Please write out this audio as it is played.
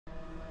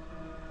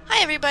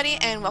Hi everybody,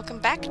 and welcome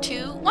back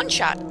to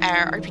OneShot,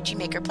 our RPG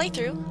Maker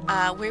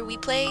playthrough, where we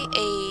play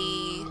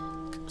a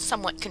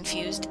somewhat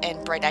confused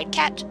and bright-eyed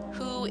cat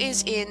who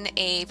is in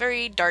a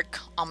very dark,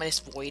 ominous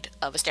void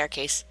of a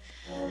staircase.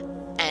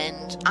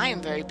 And I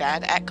am very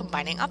bad at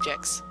combining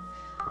objects.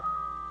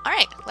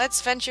 Alright,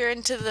 let's venture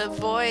into the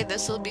void.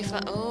 This will be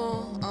fun.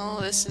 Oh,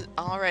 this is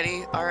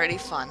already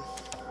fun.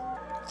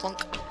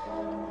 Clunk.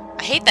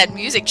 I hate that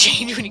music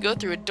change when you go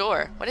through a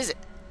door. What is it?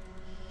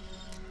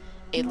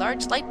 A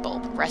large light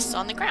bulb rests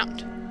on the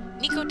ground.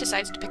 Nico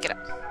decides to pick it up.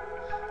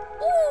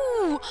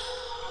 Ooh!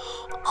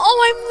 Oh,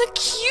 I'm the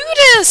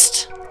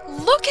cutest!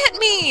 Look at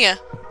me!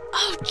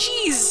 Oh,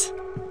 jeez!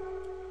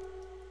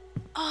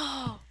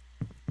 Oh,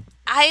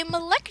 I'm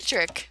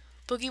electric!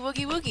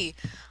 Boogy-woogy-woogy.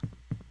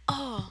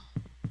 Oh,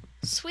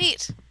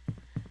 sweet.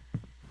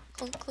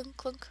 Clunk, clunk,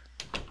 clunk.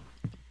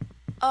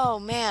 Oh,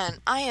 man,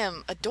 I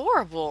am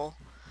adorable.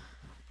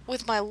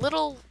 With my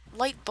little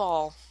light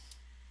ball.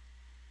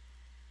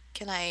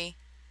 Can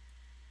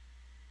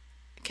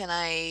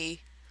I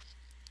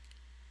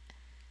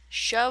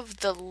shove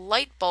the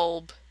light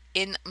bulb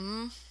in?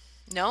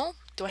 No?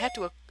 Do I have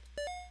to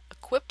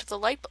equip the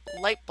light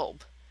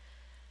bulb?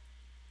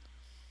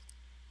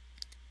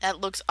 That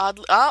looks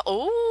oddly.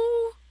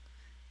 Oh!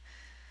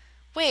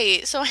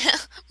 Wait, so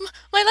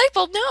my light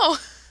bulb, no!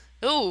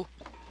 Ooh,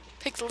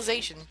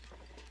 pixelization.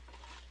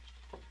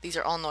 These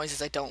are all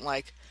noises I don't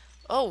like.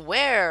 Oh,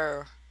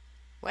 where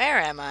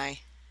am I?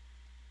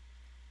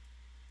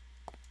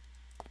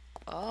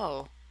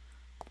 Oh.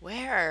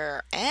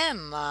 Where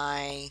am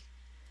I?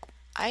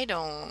 I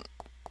don't...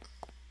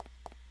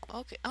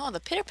 Okay. Oh, the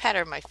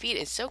pitter-patter of my feet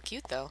is so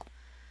cute, though.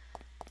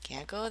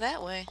 Can't go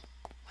that way.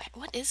 Wait,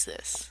 what is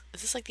this?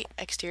 Is this like the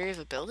exterior of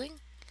a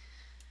building?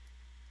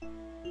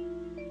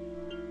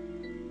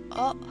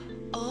 Oh.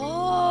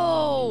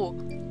 Oh!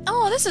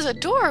 Oh, this is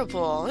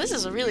adorable! This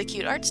is a really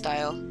cute art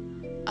style.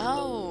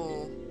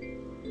 Oh.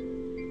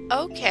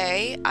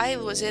 Okay, I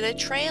was in a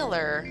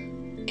trailer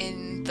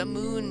in the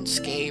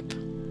moonscape.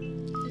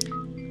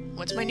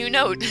 What's my new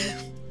note?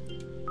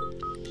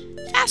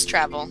 Fast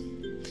travel.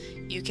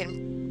 You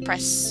can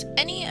press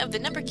any of the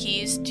number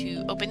keys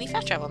to open the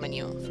fast travel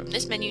menu. From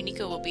this menu,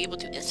 Nico will be able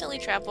to instantly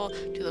travel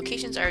to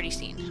locations already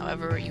seen.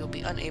 However, you will be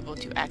unable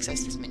to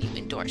access this menu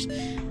indoors.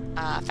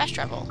 Fast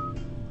travel.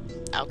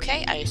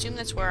 Okay, I assume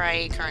that's where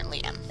I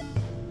currently am.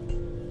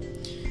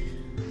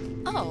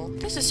 Oh,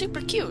 this is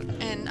super cute,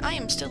 and I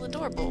am still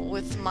adorable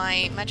with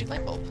my magic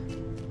light bulb.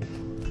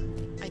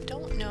 I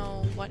don't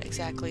know what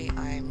exactly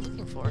I'm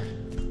looking for.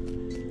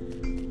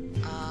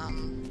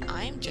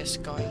 I'm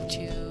just going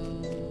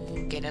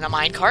to get in a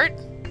minecart.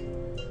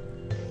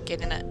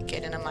 Get in a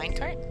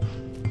minecart?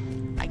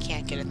 I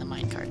can't get in the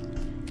minecart.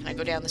 Can I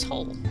go down this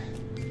hole?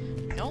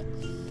 Nope.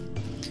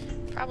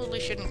 Probably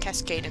shouldn't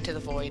cascade into the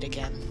void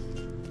again.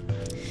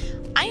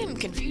 I am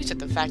confused at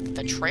the fact that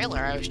the trailer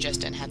I was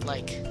just in had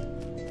like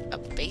a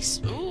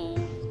base. Ooh.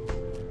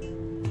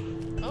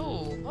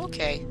 Oh,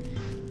 okay.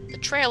 The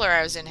trailer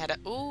I was in had a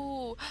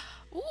ooh.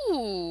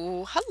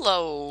 Ooh,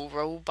 hello,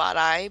 robot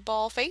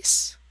eyeball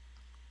face.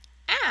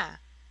 Ah.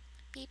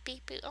 Beep,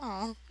 beep, beep.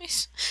 Oh,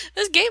 this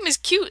game is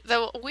cute,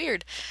 though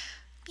weird.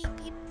 Beep,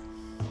 beep.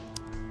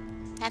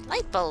 That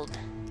light bulb.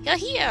 You're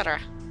here.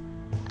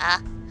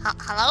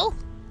 Hello?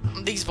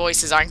 These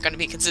voices aren't going to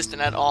be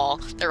consistent at all.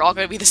 They're all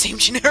going to be the same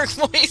generic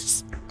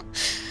voice.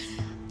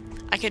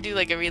 I could do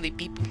like a really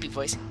beep, beep, beep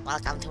voice.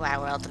 Welcome to our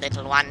world,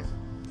 little one.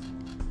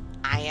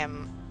 I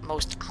am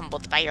most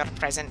humbled by your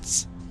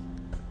presence.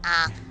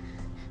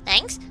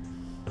 Thanks?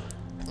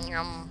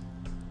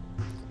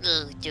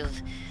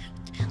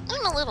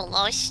 I'm a little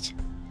lost.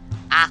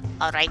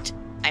 Alright.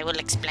 I will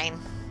explain.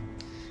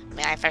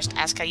 May I first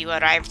ask how you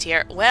arrived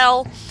here?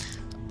 Well,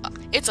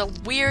 it's a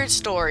weird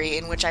story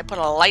in which I put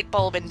a light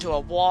bulb into a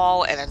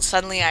wall and then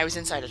suddenly I was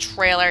inside a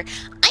trailer.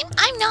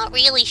 I'm not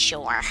really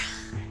sure.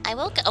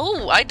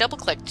 I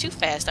double-clicked too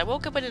fast. I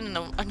woke up in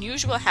an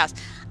unusual house.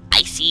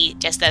 I see,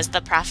 just as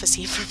the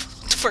prophecy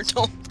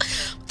foretold.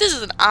 This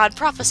is an odd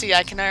prophecy.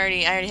 I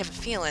already have a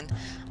feeling.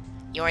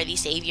 You're the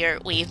savior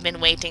we've been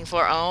waiting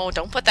for. Oh,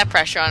 don't put that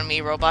pressure on me,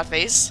 robot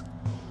face.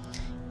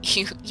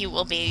 You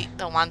will be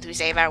the one to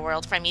save our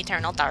world from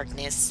eternal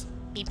darkness.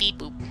 Beep beep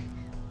boop.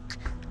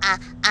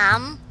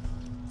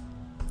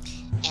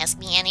 Ask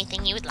me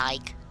anything you would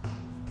like.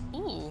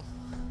 Ooh.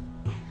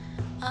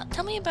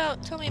 Tell me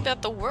about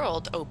the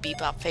world. Oh,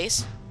 bebop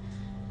face.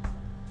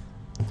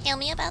 Tell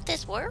me about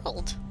this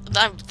world.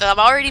 I'm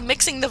already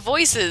mixing the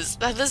voices.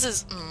 This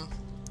is.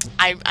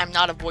 I'm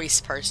not a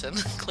voice person,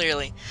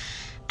 clearly.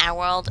 Our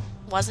world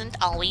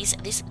wasn't always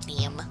this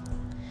dim,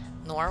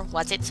 nor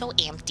was it so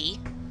empty.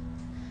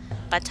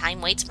 But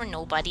time waits for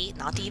nobody,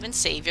 not even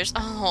saviors.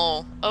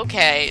 Oh,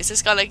 okay. Is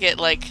this gonna get,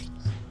 like,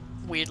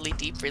 weirdly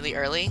deep really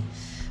early?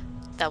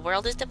 The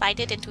world is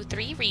divided into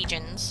 3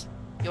 regions.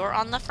 You're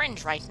on the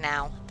fringe right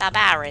now, the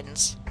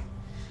Barrens.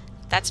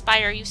 That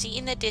spire you see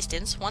in the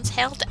distance once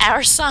held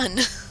our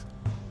sun.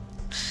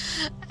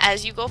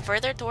 As you go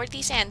further toward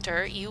the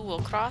center, you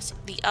will cross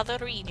the other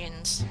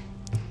regions.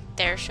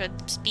 there should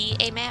be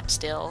a map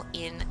still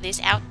in this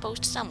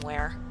outpost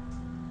somewhere.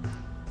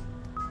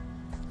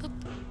 Oop,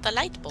 the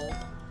light bulb.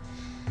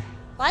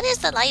 What is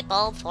the light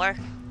bulb for?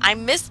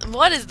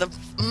 What is the...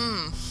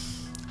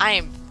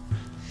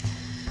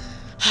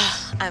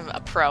 I'm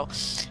a pro.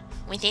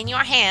 Within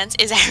your hands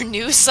is our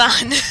new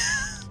sun.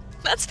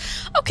 That's...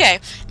 Okay.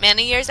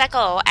 Many years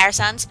ago, our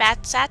sun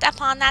sat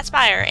upon that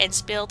spire and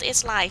spilled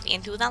its life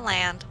into the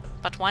land.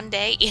 But one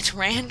day, it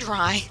ran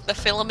dry. The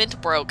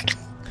filament broke.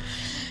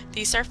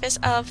 The surface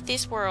of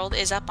this world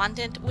is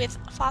abundant with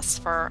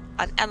phosphor,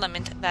 an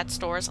element that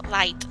stores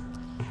light.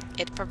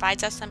 It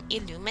provides us some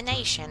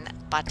illumination,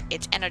 but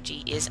its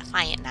energy is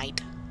finite.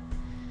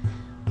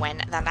 When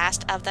the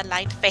last of the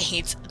light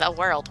fades, the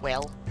world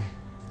will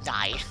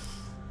die.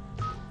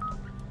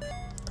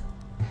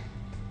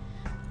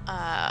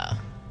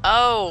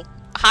 Oh,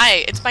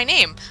 hi, it's my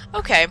name.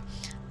 Okay.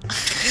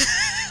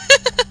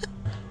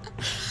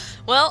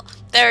 Well,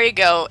 there you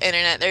go,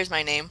 Internet, there's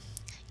my name.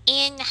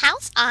 In the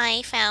house,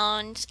 I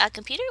found a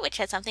computer which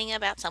had something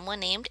about someone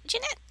named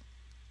Jeanette.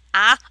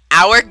 Ah,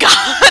 our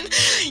god!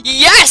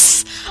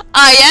 Yes!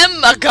 I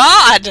am a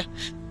god!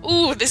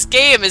 Ooh, this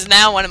game is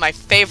now one of my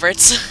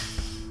favorites.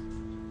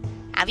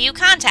 Have you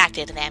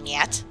contacted them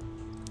yet?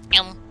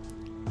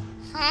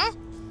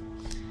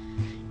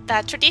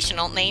 The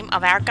traditional name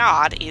of our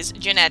god is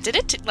Jeanette. Did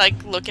it,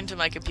 like, look into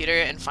my computer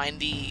and find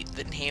the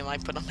name I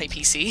put on my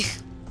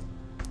PC?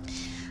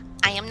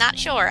 I am not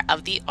sure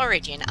of the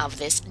origin of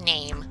this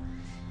name.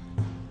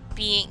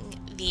 Being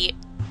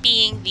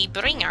the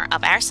bringer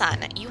of our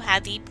sun, you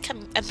had the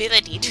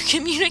ability to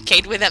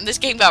communicate with them. This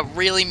game got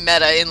really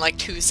meta in like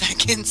 2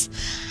 seconds.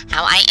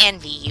 How I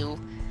envy you.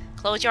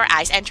 Close your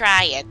eyes and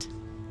try it.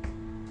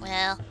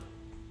 Well...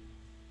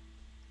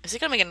 Is it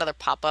gonna make another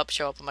pop-up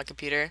show up on my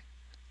computer?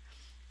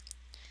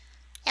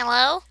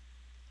 Hello?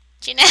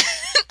 Jeanette?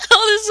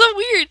 Oh, this is so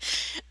weird.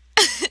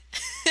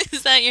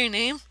 Is that your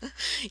name?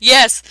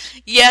 Yes.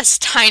 Yes,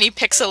 tiny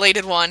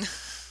pixelated one.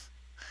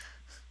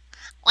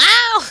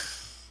 Wow!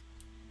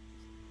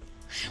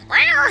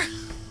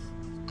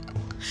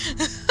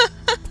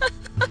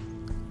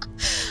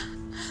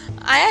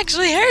 I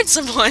actually heard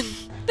someone.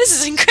 This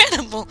is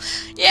incredible.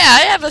 Yeah,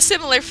 I have a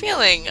similar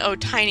feeling. Oh,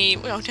 tiny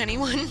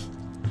one.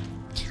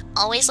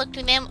 Always look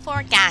to them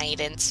for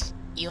guidance.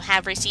 You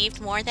have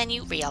received more than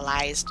you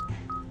realized.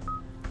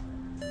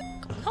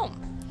 Going home.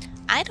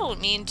 I don't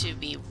mean to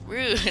be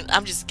rude.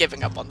 I'm just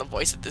giving up on the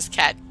voice of this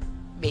cat,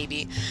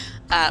 maybe.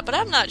 But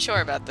I'm not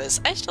sure about this.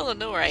 I still don't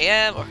know where I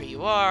am, or who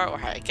you are, or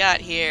how I got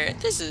here.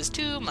 This is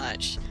too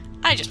much.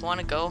 I just want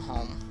to go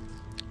home.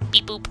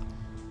 Beep boop.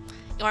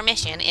 Your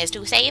mission is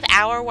to save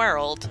our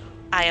world.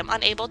 I am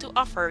unable to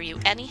offer you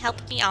any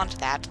help beyond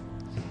that.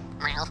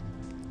 Well,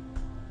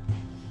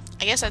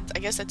 I guess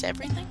that's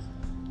everything.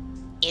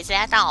 Is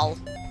that all?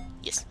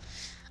 Yes.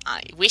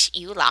 I wish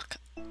you luck.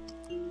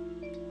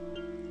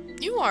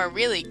 You are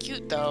really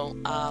cute, though.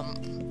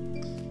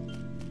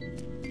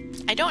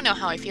 I don't know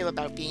how I feel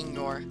about being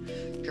your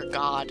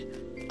god.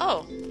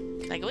 Oh,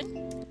 can I go in?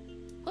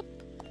 Whoop.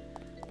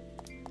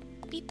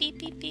 Beep beep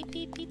beep beep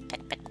beep beep.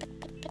 Pet pet pet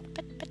pet pet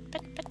pet pet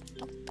pet pet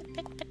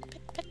pet pet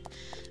pet pet.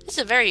 This is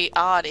a very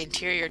odd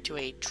interior to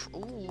a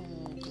ooh,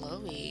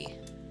 glowy.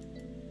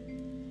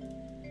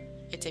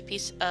 It's a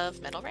piece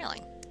of metal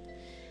railing.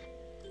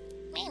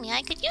 Maybe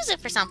I could use it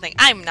for something.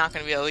 I'm not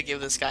going to be able to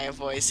give this guy a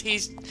voice.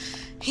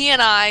 He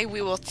and I,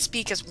 we will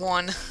speak as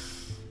one.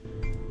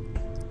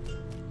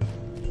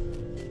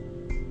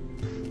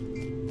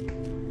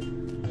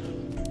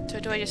 So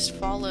do I just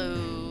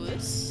follow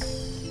this?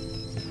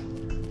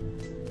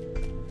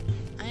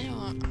 I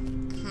don't...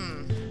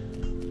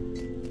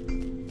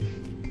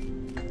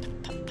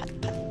 Put,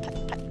 put, put,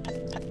 put, put,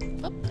 put, put.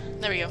 Whoop,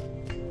 there we go.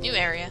 New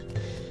area.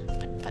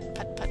 Put, put,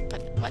 put, put,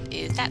 put. What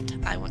is that?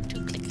 I want to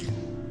click.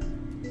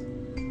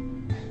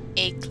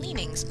 A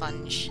cleaning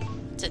sponge.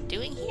 What's it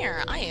doing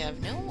here? I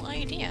have no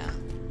idea.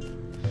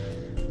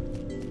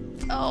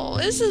 Oh,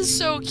 this is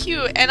so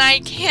cute, and I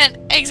can't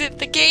exit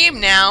the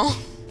game now.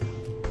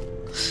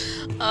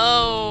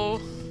 Oh.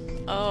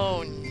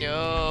 Oh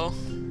no.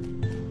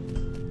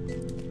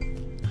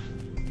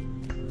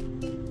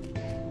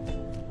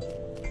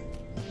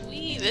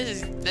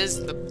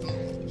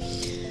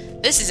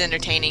 This is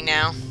entertaining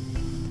now.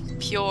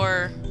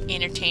 Pure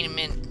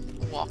entertainment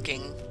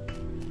walking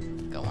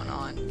going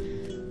on.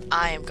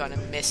 I am gonna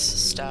miss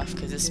stuff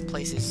because this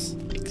place is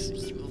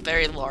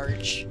very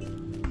large.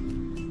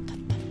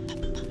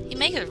 He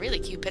makes a really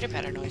cute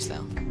pitter-patter noise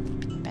though.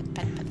 Pet,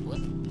 pet, pet.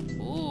 Whoop.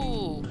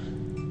 Ooh.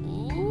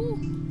 Ooh.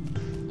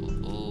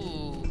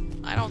 Ooh.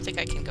 I don't think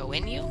I can go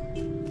in you.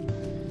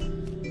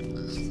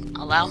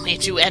 Allow me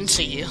to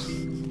enter you.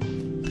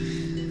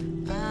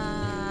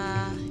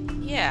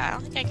 Yeah, I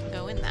don't think I can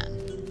go in that.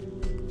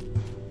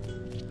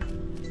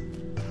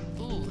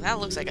 Ooh, that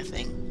looks like a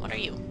thing. What are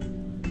you?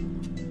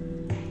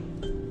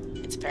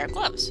 It's a pair of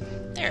gloves.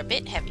 They're a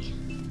bit heavy.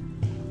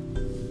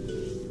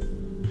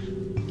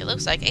 It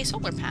looks like a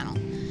solar panel.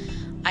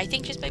 I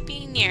think just by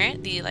being near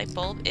it, the light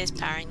bulb is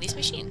powering these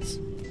machines.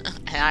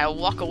 And I'll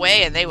walk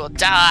away and they will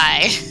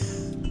die.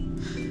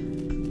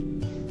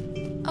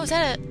 Oh, is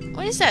that a...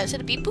 What is that? Is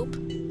it a beep boop?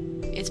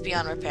 It's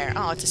beyond repair.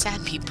 Oh, it's a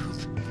sad beep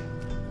boop.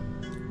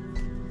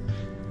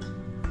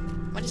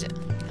 What is it?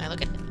 Can I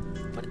look at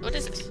it? What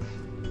is this?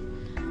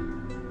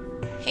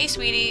 Hey,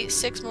 sweetie.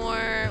 6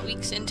 more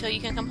weeks until you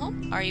can come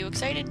home. Are you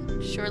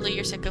excited? Surely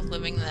you're sick of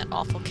living in that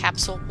awful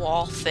capsule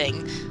wall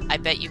thing. I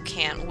bet you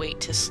can't wait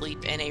to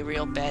sleep in a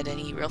real bed and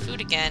eat real food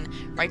again.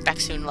 Right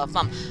back soon, love,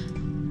 Mom.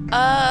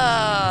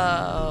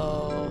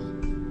 Oh.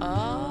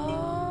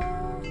 Oh.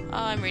 Oh,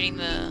 I'm reading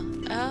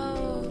the... Oh.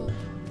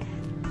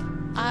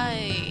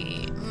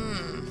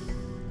 I'm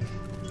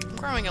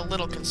growing a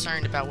little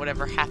concerned about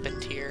whatever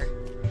happened here.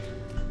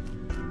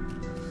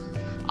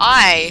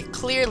 I,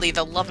 clearly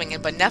the loving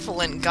and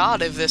benevolent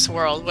god of this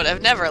world, would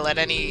have never let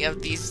any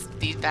of these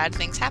bad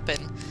things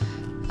happen.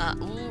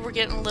 Ooh, we're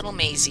getting a little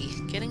mazy.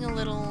 Getting a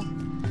little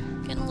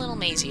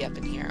mazy up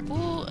in here.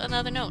 Ooh,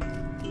 another note.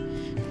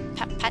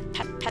 Pat, pat,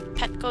 pat, pat,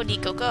 pat, go,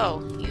 Nico,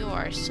 go. You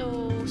are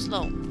so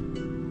slow.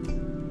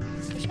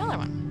 There's another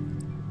one.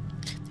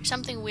 There's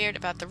something weird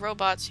about the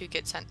robots who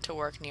get sent to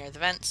work near the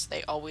vents.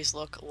 They always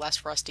look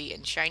less rusty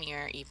and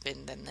shinier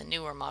even than the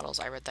newer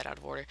models. I read that out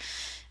of order.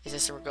 Is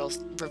this a result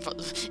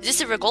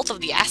of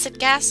the acid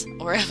gas?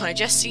 Or am I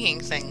just seeing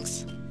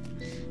things?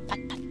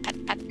 Pat, pat,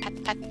 pat, pat,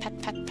 pat, pat,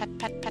 pat, pat, pat,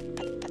 pat, pat,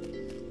 pat, pat.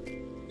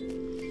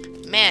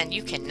 Man,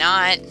 you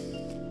cannot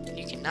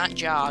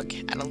jog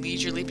at a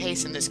leisurely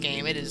pace in this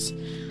game. It is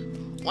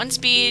one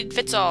speed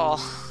fits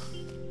all.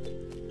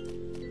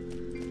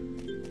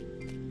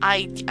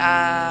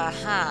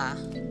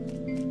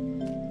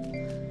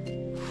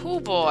 Oh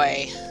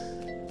boy.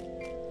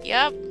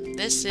 Yep,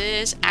 this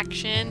is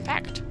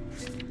action-packed.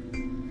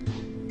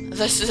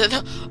 This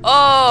is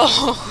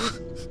oh!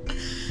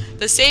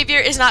 The savior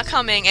is not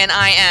coming, and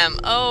I am.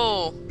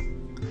 Oh.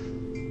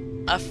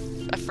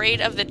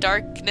 Afraid of the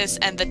darkness,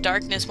 and the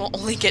darkness will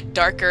only get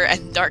darker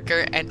and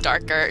darker and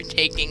darker.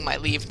 Taking my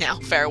leave now.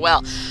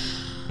 Farewell.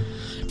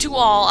 To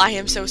all, I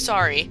am so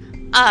sorry.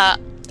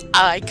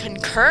 I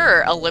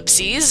concur,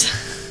 ellipses.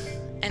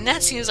 And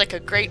that seems like a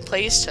great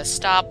place to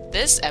stop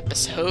this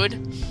episode.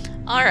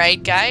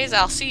 Alright, guys,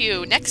 I'll see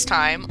you next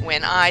time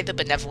when I, the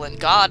benevolent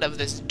god of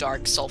this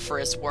dark,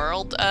 sulfurous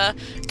world,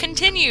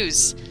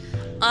 continues.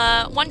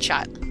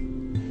 OneShot.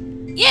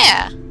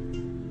 Yeah!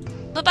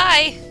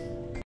 Bye-bye!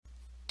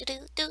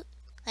 Do-do-do.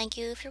 Thank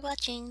you for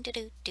watching.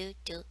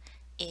 Do-do-do-do.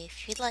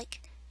 If you'd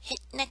like, hit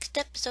next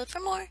episode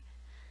for more.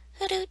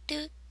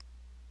 Do-do-do.